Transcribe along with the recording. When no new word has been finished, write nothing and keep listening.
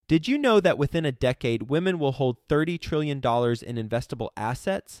Did you know that within a decade, women will hold $30 trillion in investable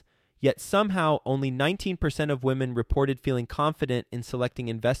assets? Yet somehow only 19% of women reported feeling confident in selecting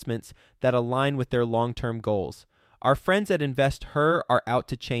investments that align with their long-term goals. Our friends at InvestHer are out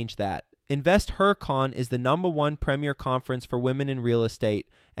to change that. InvestHerCon is the #1 premier conference for women in real estate,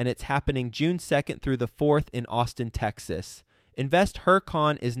 and it's happening June 2nd through the 4th in Austin, Texas.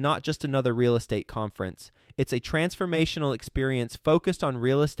 InvestHerCon is not just another real estate conference. It's a transformational experience focused on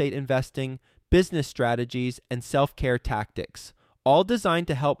real estate investing, business strategies, and self-care tactics, all designed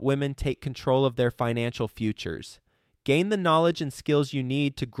to help women take control of their financial futures. Gain the knowledge and skills you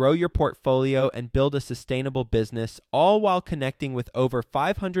need to grow your portfolio and build a sustainable business, all while connecting with over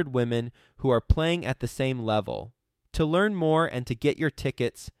 500 women who are playing at the same level. To learn more and to get your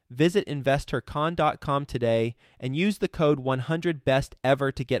tickets, visit InvestHerCon.com today and use the code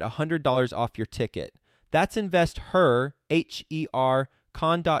 100BESTEVER to get $100 off your ticket. That's InvestHer, H-E-R,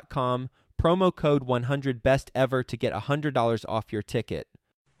 con.com, promo code 100BESTEVER to get $100 off your ticket.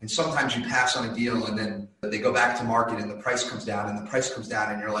 And sometimes you pass on a deal and then they go back to market and the price comes down and the price comes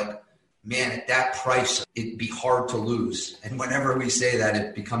down and you're like, man, at that price, it'd be hard to lose. And whenever we say that,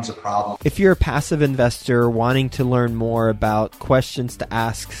 it becomes a problem. If you're a passive investor wanting to learn more about questions to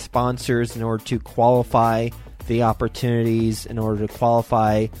ask sponsors in order to qualify the opportunities, in order to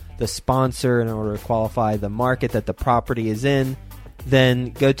qualify the sponsor, in order to qualify the market that the property is in,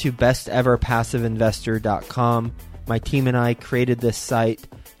 then go to besteverpassiveinvestor.com. My team and I created this site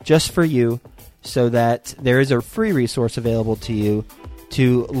just for you so that there is a free resource available to you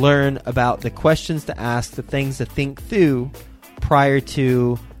to learn about the questions to ask, the things to think through prior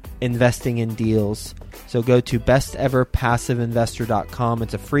to investing in deals. So go to besteverpassiveinvestor.com.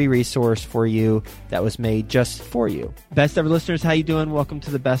 It's a free resource for you that was made just for you. Best Ever listeners, how you doing? Welcome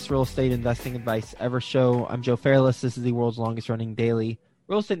to the Best Real Estate Investing Advice Ever show. I'm Joe Fairless. This is the world's longest running daily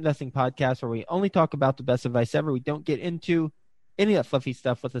real estate investing podcast where we only talk about the best advice ever. We don't get into any of that fluffy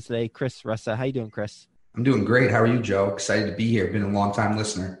stuff. With us today, Chris Ressa. How you doing, Chris? I'm doing great. How are you, Joe? Excited to be here. Been a long-time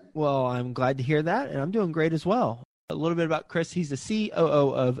listener. Well, I'm glad to hear that, and I'm doing great as well. A little bit about Chris. He's the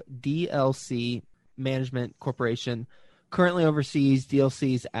COO of DLC Management Corporation, currently oversees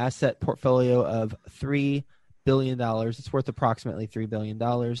DLC's asset portfolio of $3 billion. It's worth approximately $3 billion.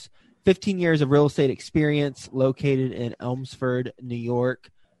 15 years of real estate experience, located in Elmsford, New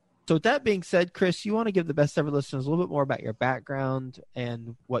York. So with that being said, Chris, you want to give the Best Ever listeners a little bit more about your background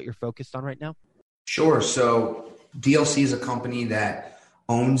and what you're focused on right now? Sure. So DLC is a company that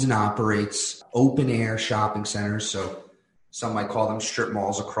owns and operates open-air shopping centers. So some might call them strip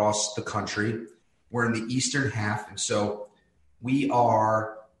malls across the country. We're in the eastern half, and so we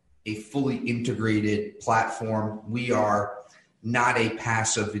are a fully integrated platform. We are not a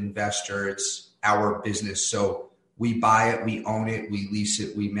passive investor. It's our business. So we buy it, we own it, we lease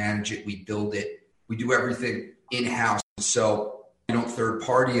it, we manage it, we build it. We do everything in-house. So we don't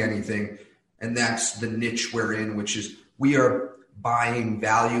third-party anything. And that's the niche we're in, which is we are buying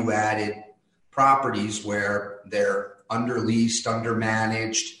value-added properties where they're under-leased,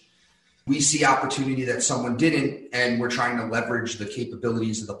 under-managed. We see opportunity that someone didn't, and we're trying to leverage the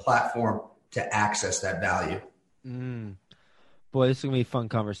capabilities of the platform to access that value. Boy, this is going to be a fun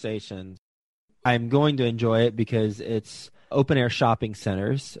conversation. I'm going to enjoy it because it's open-air shopping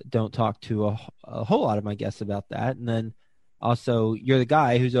centers. Don't talk to a whole lot of my guests about that. And then also, you're the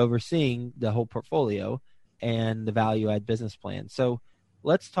guy who's overseeing the whole portfolio and the value-add business plan. So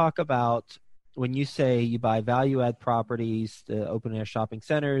let's talk about when you say you buy value-add properties, the open-air shopping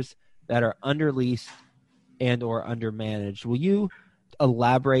centers that are under-leased and or under-managed. Will you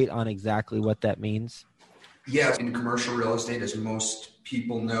elaborate on exactly what that means? Yeah, in commercial real estate, as most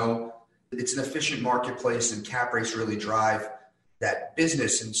people know, it's an efficient marketplace and cap rates really drive that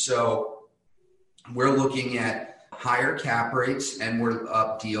business. And so we're looking at higher cap rates and we're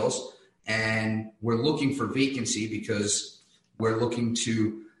up deals, and we're looking for vacancy because we're looking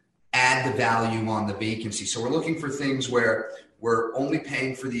to add the value on the vacancy. So we're looking for things where we're only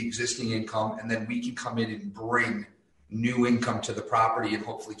paying for the existing income, and then we can come in and bring new income to the property and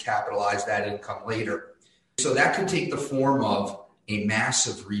hopefully capitalize that income later. So that could take the form of a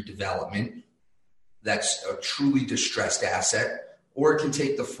massive redevelopment that's a truly distressed asset, or it can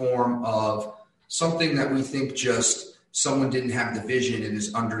take the form of something that we think just someone didn't have the vision and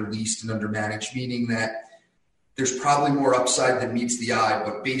is under leased and under managed, meaning that there's probably more upside than meets the eye.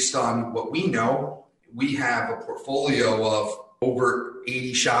 But based on what we know, we have a portfolio of over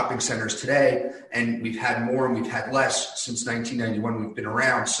 80 shopping centers today, and we've had more and we've had less since 1991 we've been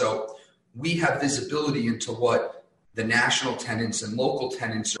around. So we have visibility into what the national tenants and local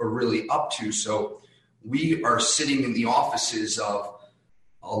tenants are really up to. So we are sitting in the offices of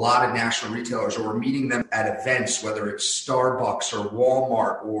a lot of national retailers, or we're meeting them at events, whether it's Starbucks or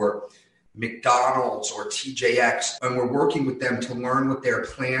Walmart or McDonald's or TJX, and we're working with them to learn what their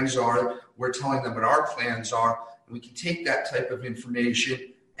plans are. We're telling them what our plans are, and we can take that type of information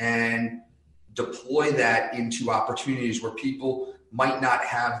and deploy that into opportunities where people might not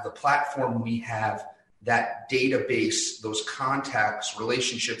have the platform we have, that database, those contacts,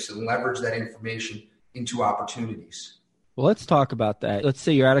 relationships, and leverage that information into opportunities. Well, let's talk about that. Let's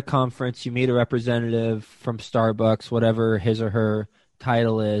say you're at a conference, you meet a representative from Starbucks, whatever his or her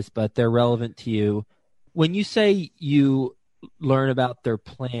title is, but they're relevant to you. When you say you learn about their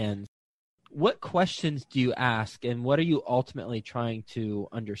plans, what questions do you ask, and what are you ultimately trying to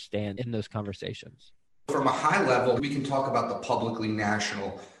understand in those conversations? From a high level, we can talk about the publicly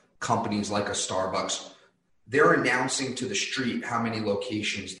national companies like a Starbucks. They're announcing to the street how many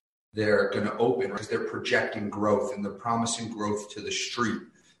locations they're going to open because they're projecting growth and they're promising growth to the street.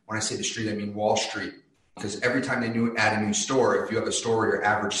 When I say the street, I mean Wall Street. Because every time they add a new store, if you have a store where your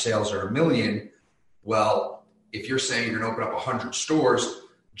average sales are $1 million, well, if you're saying you're going to open up 100 stores,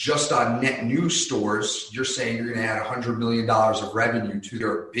 just on net new stores, you're saying you're going to add $100 million of revenue to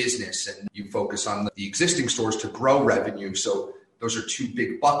your business, and you focus on the existing stores to grow revenue. So those are two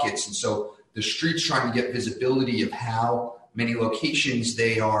big buckets. And so the street's trying to get visibility of how many locations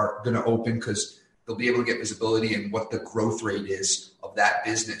they are going to open, because they'll be able to get visibility in what the growth rate is of that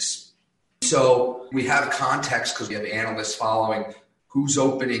business. So we have context because we have analysts following who's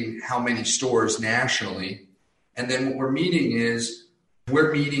opening how many stores nationally. And then what we're meeting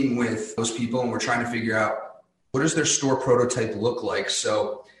with those people, and we're trying to figure out, what does their store prototype look like?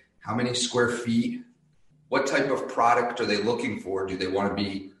 So how many square feet? What type of product are they looking for? Do they want to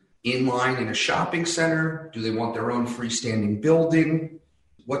be inline in a shopping center? Do they want their own freestanding building?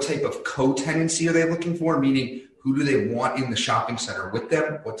 What type of co-tenancy are they looking for? Meaning, who do they want in the shopping center with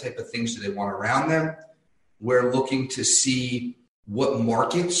them? What type of things do they want around them? We're looking to see what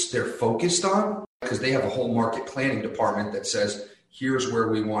markets they're focused on, because they have a whole market planning department that says, here's where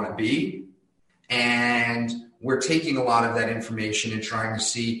we want to be. And we're taking a lot of that information and trying to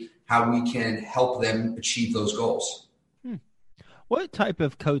see how we can help them achieve those goals. What type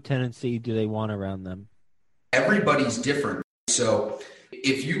of co-tenancy do they want around them? Everybody's different. So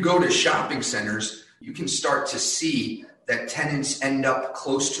if you go to shopping centers, you can start to see that tenants end up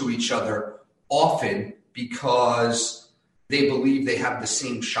close to each other often because they believe they have the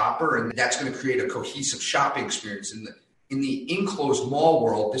same shopper, and that's going to create a cohesive shopping experience. In the enclosed mall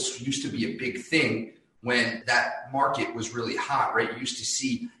world, this used to be a big thing when that market was really hot, right? You used to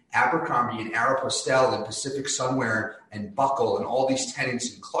see Abercrombie and Aeropostale and Pacific Sunwear and Buckle and all these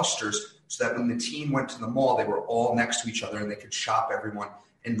tenants in clusters, so that when the team went to the mall, they were all next to each other and they could shop everyone,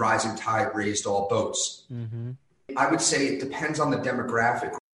 and rising tide raised all boats. Mm-hmm. I would say it depends on the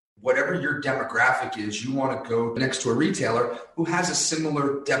demographic. Whatever your demographic is, you want to go next to a retailer who has a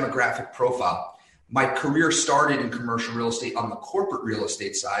similar demographic profile. My career started in commercial real estate on the corporate real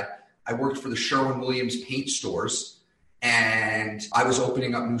estate side. I worked for the Sherwin-Williams paint stores, and I was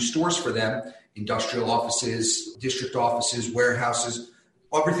opening up new stores for them, industrial offices, district offices, warehouses,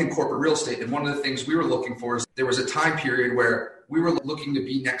 everything corporate real estate. And one of the things we were looking for is there was a time period where we were looking to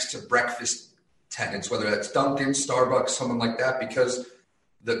be next to breakfast tenants, whether that's Dunkin', Starbucks, someone like that, because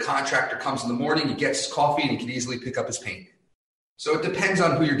the contractor comes in the morning, he gets his coffee, and he can easily pick up his paint. So it depends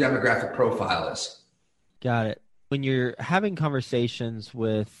on who your demographic profile is. Got it. When you're having conversations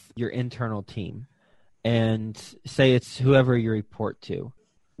with your internal team, and say it's whoever you report to,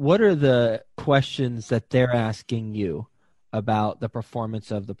 what are the questions that they're asking you about the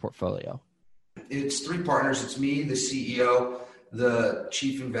performance of the portfolio? It's three partners. It's me, the CEO, the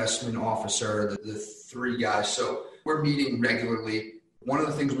chief investment officer, the three guys. So we're meeting regularly. One of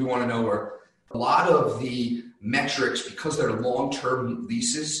the things we want to know are a lot of the metrics, because they're long-term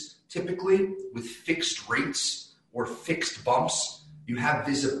leases, typically with fixed rates or fixed bumps, you have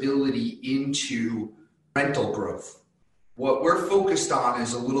visibility into rental growth. What we're focused on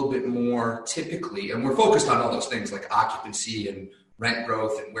is a little bit more typically, and we're focused on all those things like occupancy and rent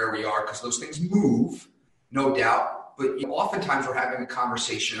growth and where we are, because those things move, no doubt. But oftentimes we're having a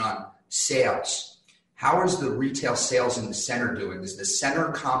conversation on sales. How is the retail sales in the center doing? Is the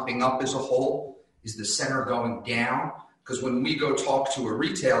center comping up as a whole? Is the center going down? Because when we go talk to a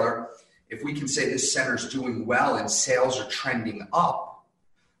retailer, if we can say this center's doing well and sales are trending up,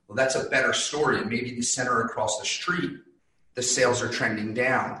 well, that's a better story. And maybe the center across the street, the sales are trending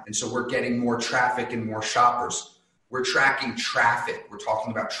down. And so we're getting more traffic and more shoppers. We're tracking traffic. We're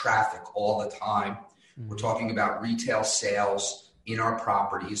talking about traffic all the time. We're talking about retail sales in our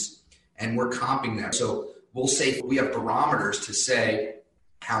properties, and we're comping them. So we'll say we have barometers to say,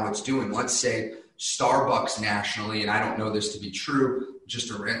 how it's doing. Let's say Starbucks nationally, and I don't know this to be true,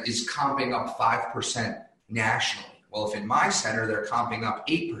 is comping up 5% nationally. Well, if in my center they're comping up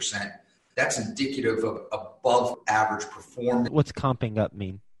 8%, that's indicative of above average performance. What's comping up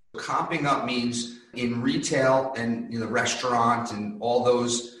mean? Comping up means in retail and the restaurant and all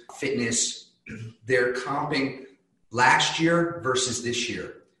those fitness, they're comping last year versus this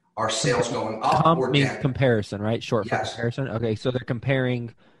year. Are sales going up Comp or means down? comparison, right? Short for Yes. comparison. Okay, so they're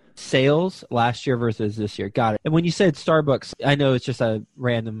comparing sales last year versus this year. Got it. And when you said Starbucks, I know it's just a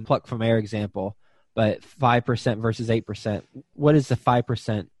random pluck from air example, but 5% versus 8%, what does the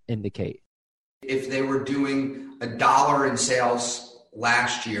 5% indicate? If they were doing $1 in sales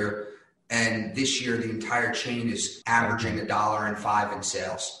last year and this year the entire chain is averaging $1.05 in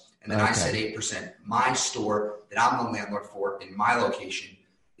sales, and then I said 8%, my store that I'm the landlord for in my location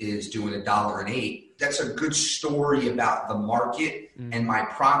is doing $1.08. That's a good story about the market and my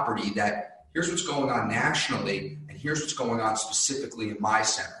property, that here's what's going on nationally and here's what's going on specifically in my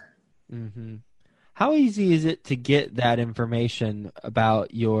center. Mm-hmm. How easy is it to get that information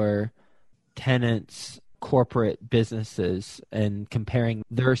about your tenants' corporate businesses and comparing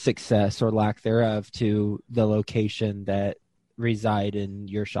their success or lack thereof to the location that reside in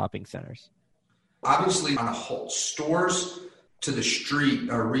your shopping centers? Obviously, on a whole, stores to the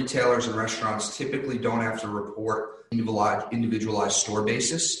street, retailers and restaurants typically don't have to report individualized store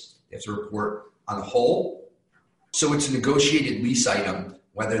basis. They have to report on the whole. So it's a negotiated lease item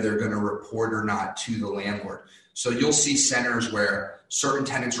whether they're going to report or not to the landlord. So you'll see centers where certain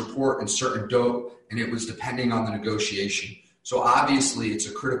tenants report and certain don't, and it was depending on the negotiation. So obviously it's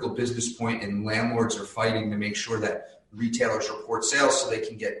a critical business point, and landlords are fighting to make sure that retailers report sales so they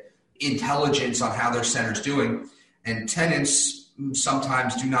can get intelligence on how their center's doing. And tenants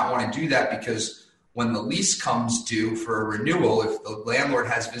sometimes do not want to do that, because when the lease comes due for a renewal, if the landlord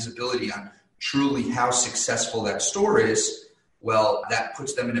has visibility on truly how successful that store is, well, that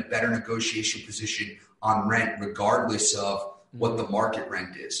puts them in a better negotiation position on rent, regardless of what the market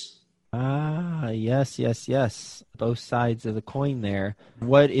rent is. Yes. Both sides of the coin there.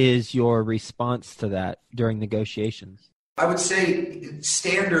 What is your response to that during negotiations? I would say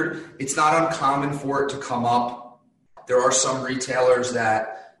standard, it's not uncommon for it to come up. There are some retailers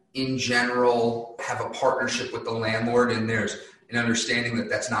that in general have a partnership with the landlord, and there's an understanding that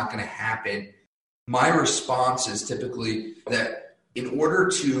that's not going to happen. My response is typically that in order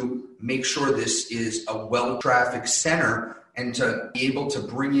to make sure this is a well-trafficked center and to be able to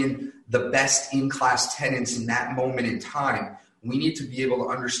bring in the best in-class tenants in that moment in time, we need to be able to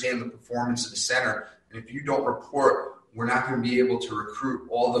understand the performance of the center. And if you don't report, we're not going to be able to recruit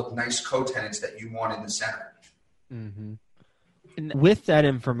all the nice co-tenants that you want in the center. Mm-hmm. And with that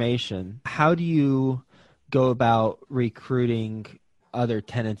information, how do you go about recruiting other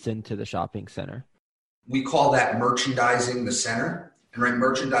tenants into the shopping center? We call that merchandising the center. And right,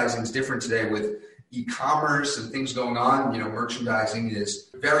 merchandising is different today with e-commerce and things going on. Merchandising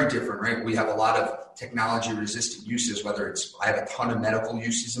is very different, right? We have a lot of technology resistant uses, I have a ton of medical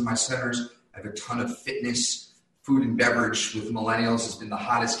uses in my centers. I have a ton of fitness, food and beverage with millennials has been the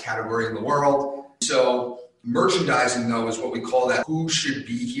hottest category in the world. So merchandising, though, is what we call that who should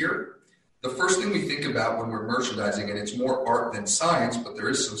be here. The first thing we think about when we're merchandising, and it's more art than science, but there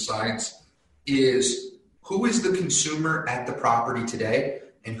is some science, is who is the consumer at the property today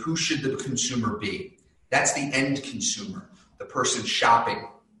and who should the consumer be? That's the end consumer, the person shopping,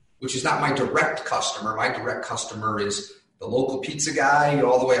 which is not my direct customer. My direct customer is the local pizza guy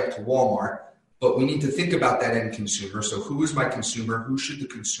all the way up to Walmart. But we need to think about that end consumer. So who is my consumer? Who should the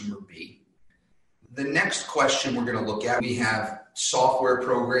consumer be? The next question we're going to look at, we have software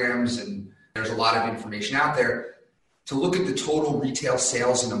programs and there's a lot of information out there to look at the total retail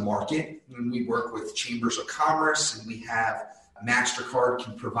sales in the market. And we work with chambers of commerce, and we have MasterCard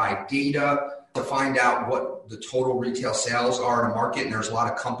can provide data to find out what the total retail sales are in a market. And there's a lot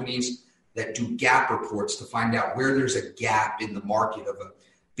of companies that do gap reports to find out where there's a gap in the market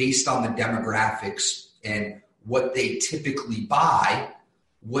based on the demographics and what they typically buy,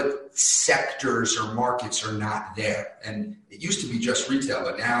 what sectors or markets are not there. And it used to be just retail,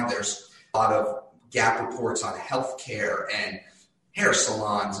 but now there's a lot of gap reports on healthcare and hair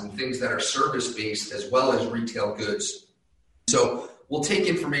salons and things that are service-based as well as retail goods. So we'll take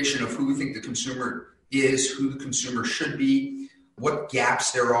information of who we think the consumer is, who the consumer should be, what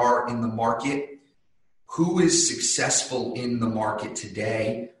gaps there are in the market, who is successful in the market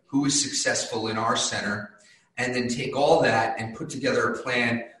today, who is successful in our center, and then take all that and put together a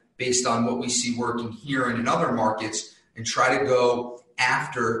plan based on what we see working here and in other markets and try to go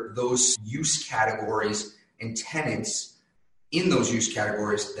after those use categories and tenants in those use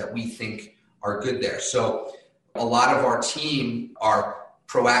categories that we think are good there. So a lot of our team are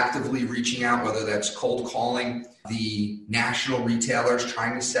proactively reaching out, whether that's cold calling the national retailers,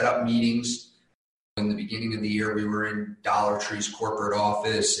 trying to set up meetings. In the beginning of the year, we were in Dollar Tree's corporate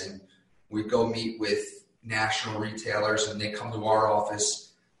office, and we go meet with national retailers, and they come to our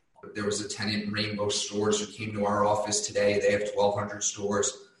office. There was a tenant in Rainbow Stores who came to our office today. They have 1,200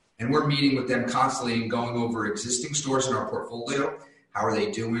 stores, and we're meeting with them constantly and going over existing stores in our portfolio. How are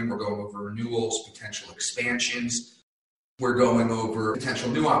they doing? We're going over renewals, potential expansions. We're going over potential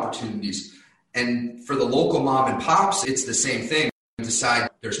new opportunities. And for the local mom and pops, it's the same thing. We decide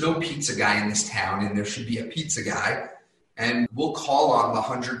there's no pizza guy in this town and there should be a pizza guy. And we'll call on the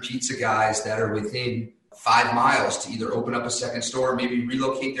 100 pizza guys that are within 5 miles to either open up a second store or maybe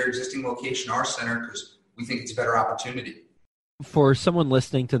relocate their existing location to our center because we think it's a better opportunity. For someone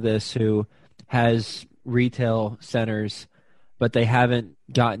listening to this who has retail centers, but they haven't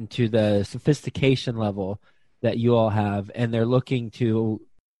gotten to the sophistication level that you all have, and they're looking to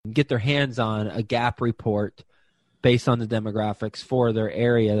get their hands on a gap report based on the demographics for their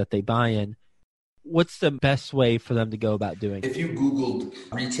area that they buy in, what's the best way for them to go about doing it? If you Googled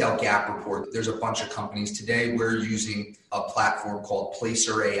retail gap report, there's a bunch of companies. Today we're using a platform called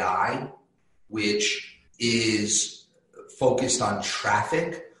Placer AI, which is focused on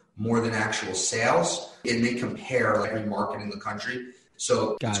traffic more than actual sales. And they compare every market in the country.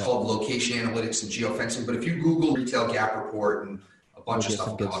 So it's called location analytics and geofencing. But if you Google retail gap report and a bunch of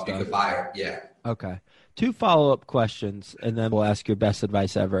stuff will come up, you could buy it. Yeah. Okay. 2 follow-up questions, and then we'll ask your best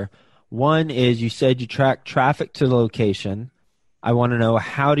advice ever. One is, you said you track traffic to the location. I want to know,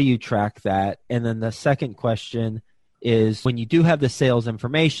 how do you track that? And then the second question is, when you do have the sales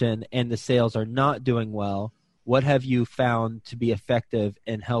information and the sales are not doing well, what have you found to be effective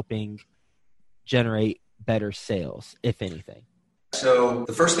in helping generate better sales, if anything? So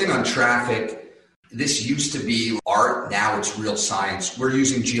the first thing on traffic, this used to be art, now it's real science. We're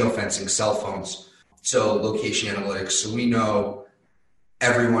using geofencing, cell phones, so location analytics. So we know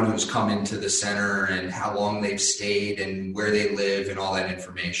everyone who's come into the center and how long they've stayed and where they live and all that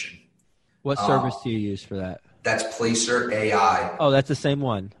information. What service do you use for that? That's Placer AI. Oh, that's the same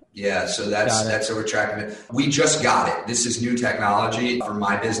one. Yeah, so that's how we're tracking it. We just got it. This is new technology for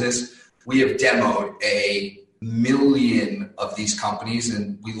my business. We have demoed 1 million of these companies,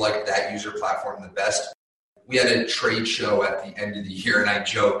 and we like that user platform the best. We had a trade show at the end of the year, and I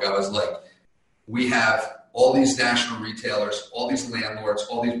joke, I was like, we have all these national retailers, all these landlords,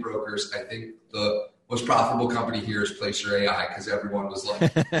 all these brokers. I think the most profitable company here is Placer AI, because everyone was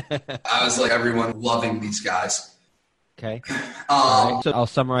like, I was like, everyone loving these guys. Okay. All right. So I'll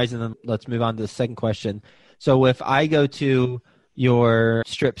summarize, and then let's move on to the second question. So if I go to your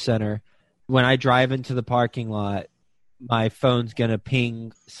strip center, when I drive into the parking lot, my phone's going to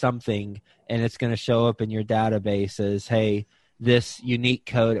ping something, and it's going to show up in your database as, hey, this unique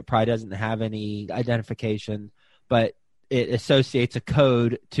code. It probably doesn't have any identification, but it associates a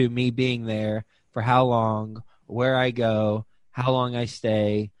code to me being there for how long, where I go, how long I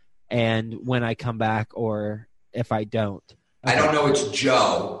stay, and when I come back, or if I don't. Okay. I don't know it's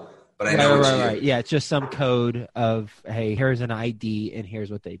Joe, but I know it's you. Right. Yeah, it's just some code of, hey, here's an ID, and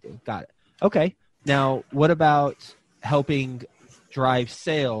here's what they do. Got it. Okay. Now, what about helping drive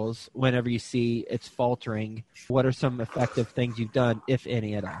sales whenever you see it's faltering? What are some effective things you've done, if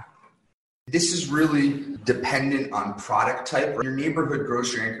any at all? This is really dependent on product type. Your neighborhood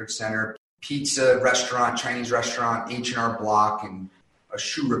grocery anchored center, pizza restaurant, Chinese restaurant, H&R Block, and a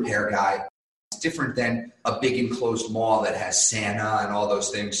shoe repair guy. It's different than a big enclosed mall that has Santa and all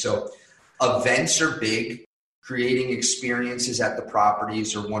those things. So events are big. Creating experiences at the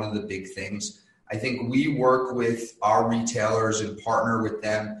properties are one of the big things. I think we work with our retailers and partner with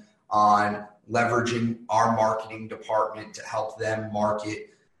them on leveraging our marketing department to help them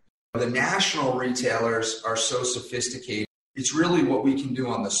market. The national retailers are so sophisticated. It's really what we can do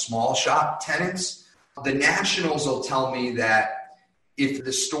on the small shop tenants. The nationals will tell me that if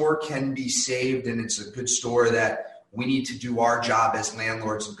the store can be saved and it's a good store, that we need to do our job as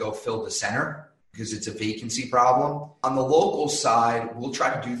landlords and go fill the center, because it's a vacancy problem. On the local side, we'll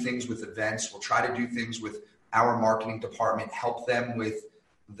try to do things with events. We'll try to do things with our marketing department, help them with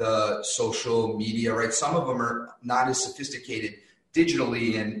the social media, right? Some of them are not as sophisticated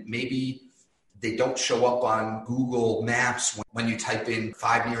digitally, and maybe they don't show up on Google Maps when you type in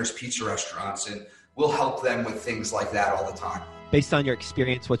 5 nearest pizza restaurants, and we'll help them with things like that all the time. Based on your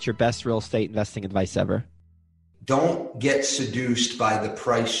experience, what's your best real estate investing advice ever? Don't get seduced by the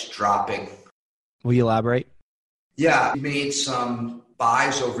price dropping. Will you elaborate? Yeah, we made some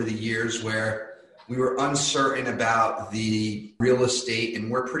buys over the years where We were uncertain about the real estate,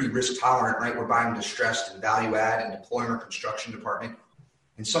 and we're pretty risk tolerant, right? We're buying distressed and value add and deploying our construction department.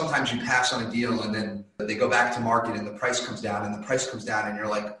 And sometimes you pass on a deal and then they go back to market and the price comes down and you're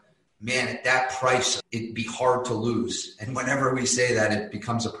like, man, at that price, it'd be hard to lose. And whenever we say that, it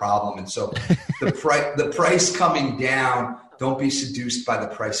becomes a problem. And so the price coming down, don't be seduced by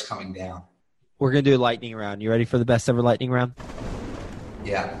the price coming down. We're going to do a lightning round. You ready for the best ever lightning round?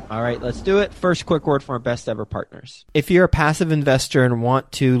 Yeah. All right, let's do it. First, quick word from our best ever partners. If you're a passive investor and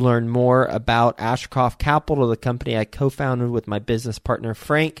want to learn more about Ashcroft Capital, the company I co-founded with my business partner,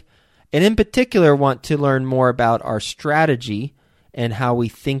 Frank, and in particular want to learn more about our strategy and how we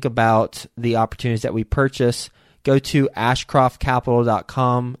think about the opportunities that we purchase, go to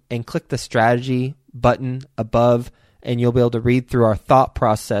ashcroftcapital.com and click the strategy button above, and you'll be able to read through our thought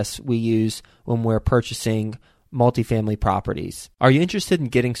process we use when we're purchasing multifamily properties. Are you interested in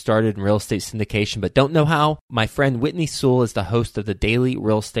getting started in real estate syndication but don't know how? My friend Whitney Sewell is the host of the Daily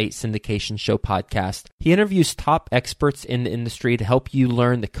Real Estate Syndication Show podcast. He interviews top experts in the industry to help you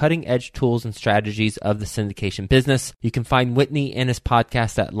learn the cutting-edge tools and strategies of the syndication business. You can find Whitney and his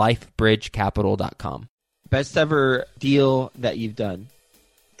podcast at lifebridgecapital.com. Best ever deal that you've done?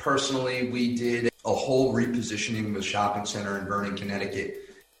 Personally, we did a whole repositioning of a shopping center in Vernon, Connecticut.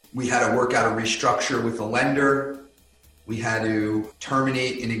 We had to work out a restructure with a lender. We had to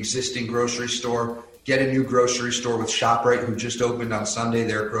terminate an existing grocery store, get a new grocery store with ShopRite, who just opened on Sunday.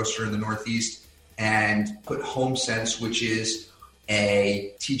 They're a grocer in the Northeast, and put HomeSense, which is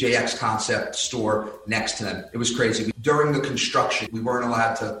a TJX concept store, next to them. It was crazy. During the construction, we weren't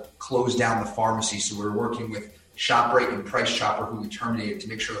allowed to close down the pharmacy, so we were working with ShopRite and Price Chopper, who we terminated, to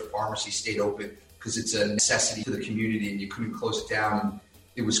make sure the pharmacy stayed open because it's a necessity to the community and you couldn't close it down. And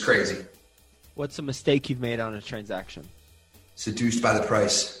it was crazy. What's a mistake you've made on a transaction? Seduced by the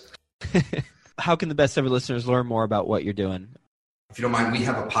price. How can the best ever listeners learn more about what you're doing? If you don't mind, we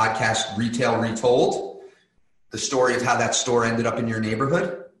have a podcast, Retail Retold, the story of how that store ended up in your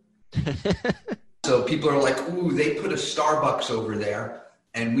neighborhood. So people are like, ooh, they put a Starbucks over there,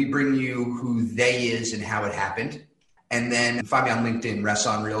 and we bring you who they is and how it happened. And then find me on LinkedIn,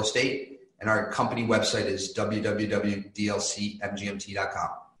 Resson Real Estate. And our company website is www.dlcmgmt.com.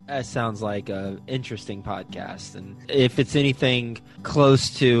 That sounds like an interesting podcast. And if it's anything close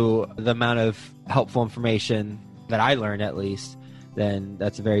to the amount of helpful information that I learned, at least, then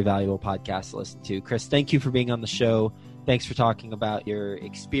that's a very valuable podcast to listen to. Chris, thank you for being on the show. Thanks for talking about your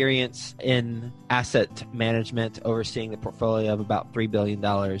experience in asset management, overseeing the portfolio of about $3 billion,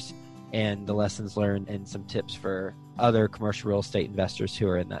 and the lessons learned and some tips for other commercial real estate investors who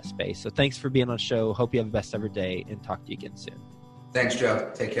are in that space. So thanks for being on the show. Hope you have the best ever day, and talk to you again soon. Thanks,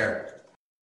 Joe. Take care.